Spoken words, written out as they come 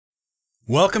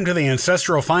Welcome to the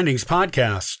Ancestral Findings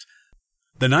Podcast.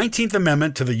 The 19th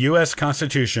Amendment to the U.S.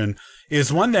 Constitution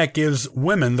is one that gives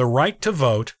women the right to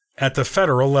vote at the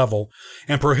federal level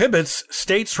and prohibits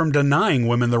states from denying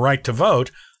women the right to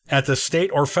vote at the state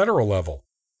or federal level.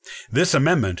 This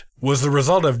amendment was the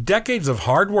result of decades of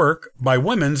hard work by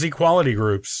women's equality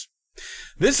groups.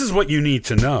 This is what you need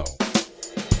to know.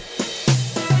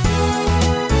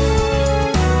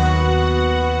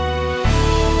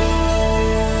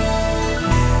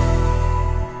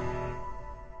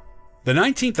 The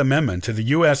 19th Amendment to the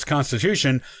U.S.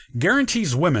 Constitution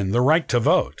guarantees women the right to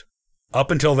vote. Up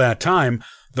until that time,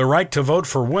 the right to vote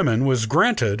for women was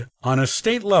granted on a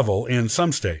state level in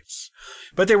some states,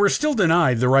 but they were still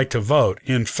denied the right to vote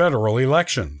in federal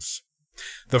elections.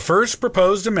 The first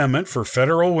proposed amendment for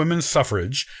federal women's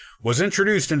suffrage was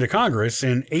introduced into Congress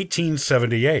in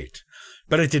 1878,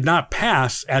 but it did not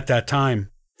pass at that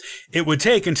time. It would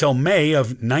take until May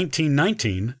of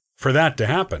 1919 for that to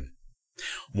happen.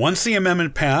 Once the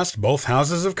amendment passed both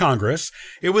houses of Congress,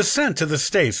 it was sent to the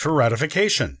states for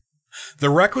ratification. The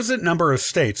requisite number of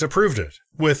states approved it,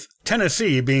 with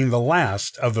Tennessee being the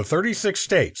last of the 36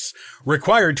 states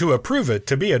required to approve it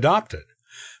to be adopted.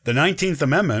 The 19th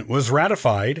Amendment was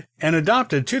ratified and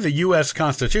adopted to the U.S.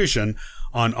 Constitution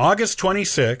on August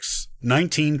 26,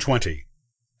 1920.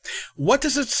 What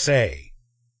does it say?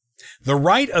 The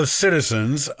right of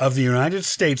citizens of the United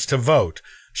States to vote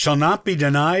shall not be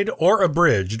denied or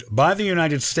abridged by the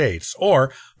United States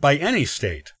or by any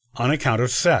state on account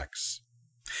of sex.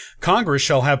 Congress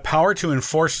shall have power to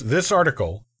enforce this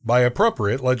article by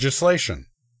appropriate legislation.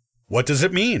 What does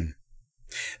it mean?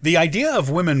 The idea of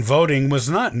women voting was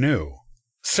not new.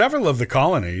 Several of the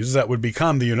colonies that would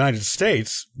become the United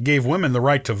States gave women the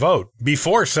right to vote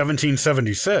before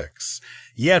 1776.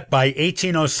 Yet by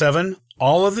 1807,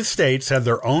 all of the states had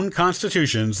their own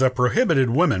constitutions that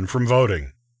prohibited women from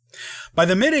voting. By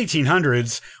the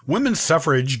mid-1800s, women's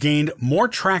suffrage gained more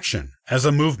traction as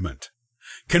a movement.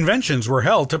 Conventions were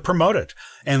held to promote it,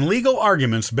 and legal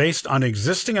arguments based on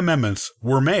existing amendments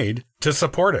were made to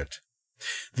support it.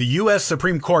 The U.S.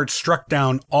 Supreme Court struck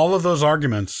down all of those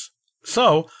arguments.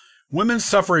 So, women's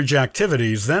suffrage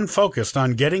activities then focused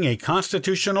on getting a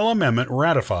constitutional amendment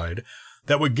ratified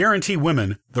that would guarantee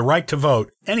women the right to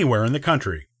vote anywhere in the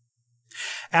country.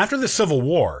 After the Civil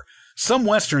War, some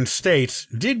Western states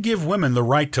did give women the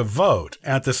right to vote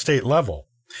at the state level.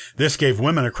 This gave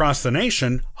women across the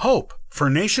nation hope for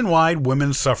nationwide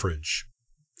women's suffrage.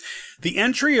 The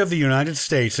entry of the United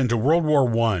States into World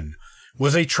War I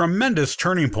was a tremendous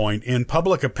turning point in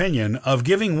public opinion of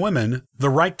giving women the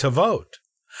right to vote.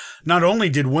 Not only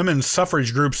did women's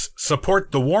suffrage groups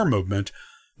support the war movement,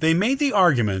 they made the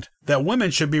argument that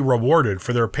women should be rewarded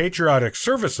for their patriotic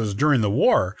services during the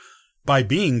war by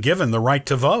being given the right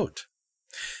to vote.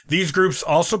 These groups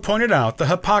also pointed out the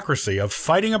hypocrisy of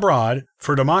fighting abroad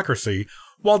for democracy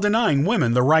while denying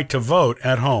women the right to vote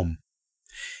at home.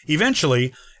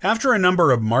 Eventually, after a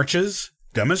number of marches,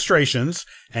 demonstrations,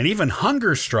 and even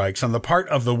hunger strikes on the part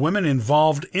of the women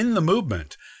involved in the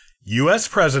movement, U.S.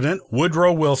 President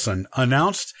Woodrow Wilson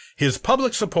announced his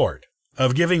public support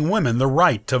of giving women the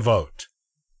right to vote.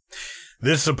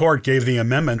 This support gave the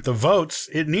amendment the votes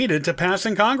it needed to pass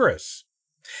in Congress.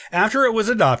 After it was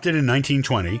adopted in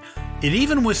 1920, it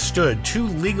even withstood two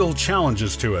legal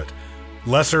challenges to it,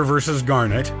 Lesser v.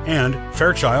 Garnett and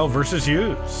Fairchild v.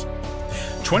 Hughes.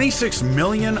 26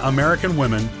 million American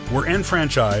women were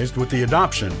enfranchised with the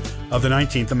adoption of the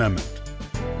 19th Amendment.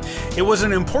 It was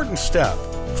an important step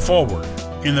forward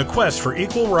in the quest for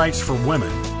equal rights for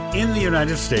women in the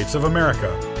United States of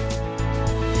America.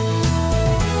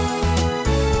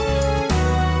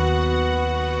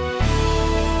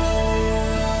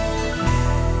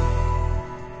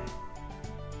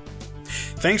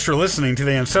 Thanks for listening to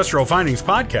the Ancestral Findings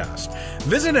Podcast.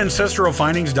 Visit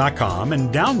ancestralfindings.com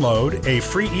and download a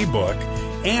free ebook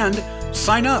and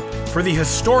sign up for the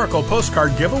historical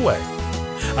postcard giveaway.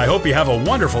 I hope you have a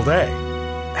wonderful day.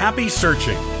 Happy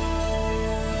searching.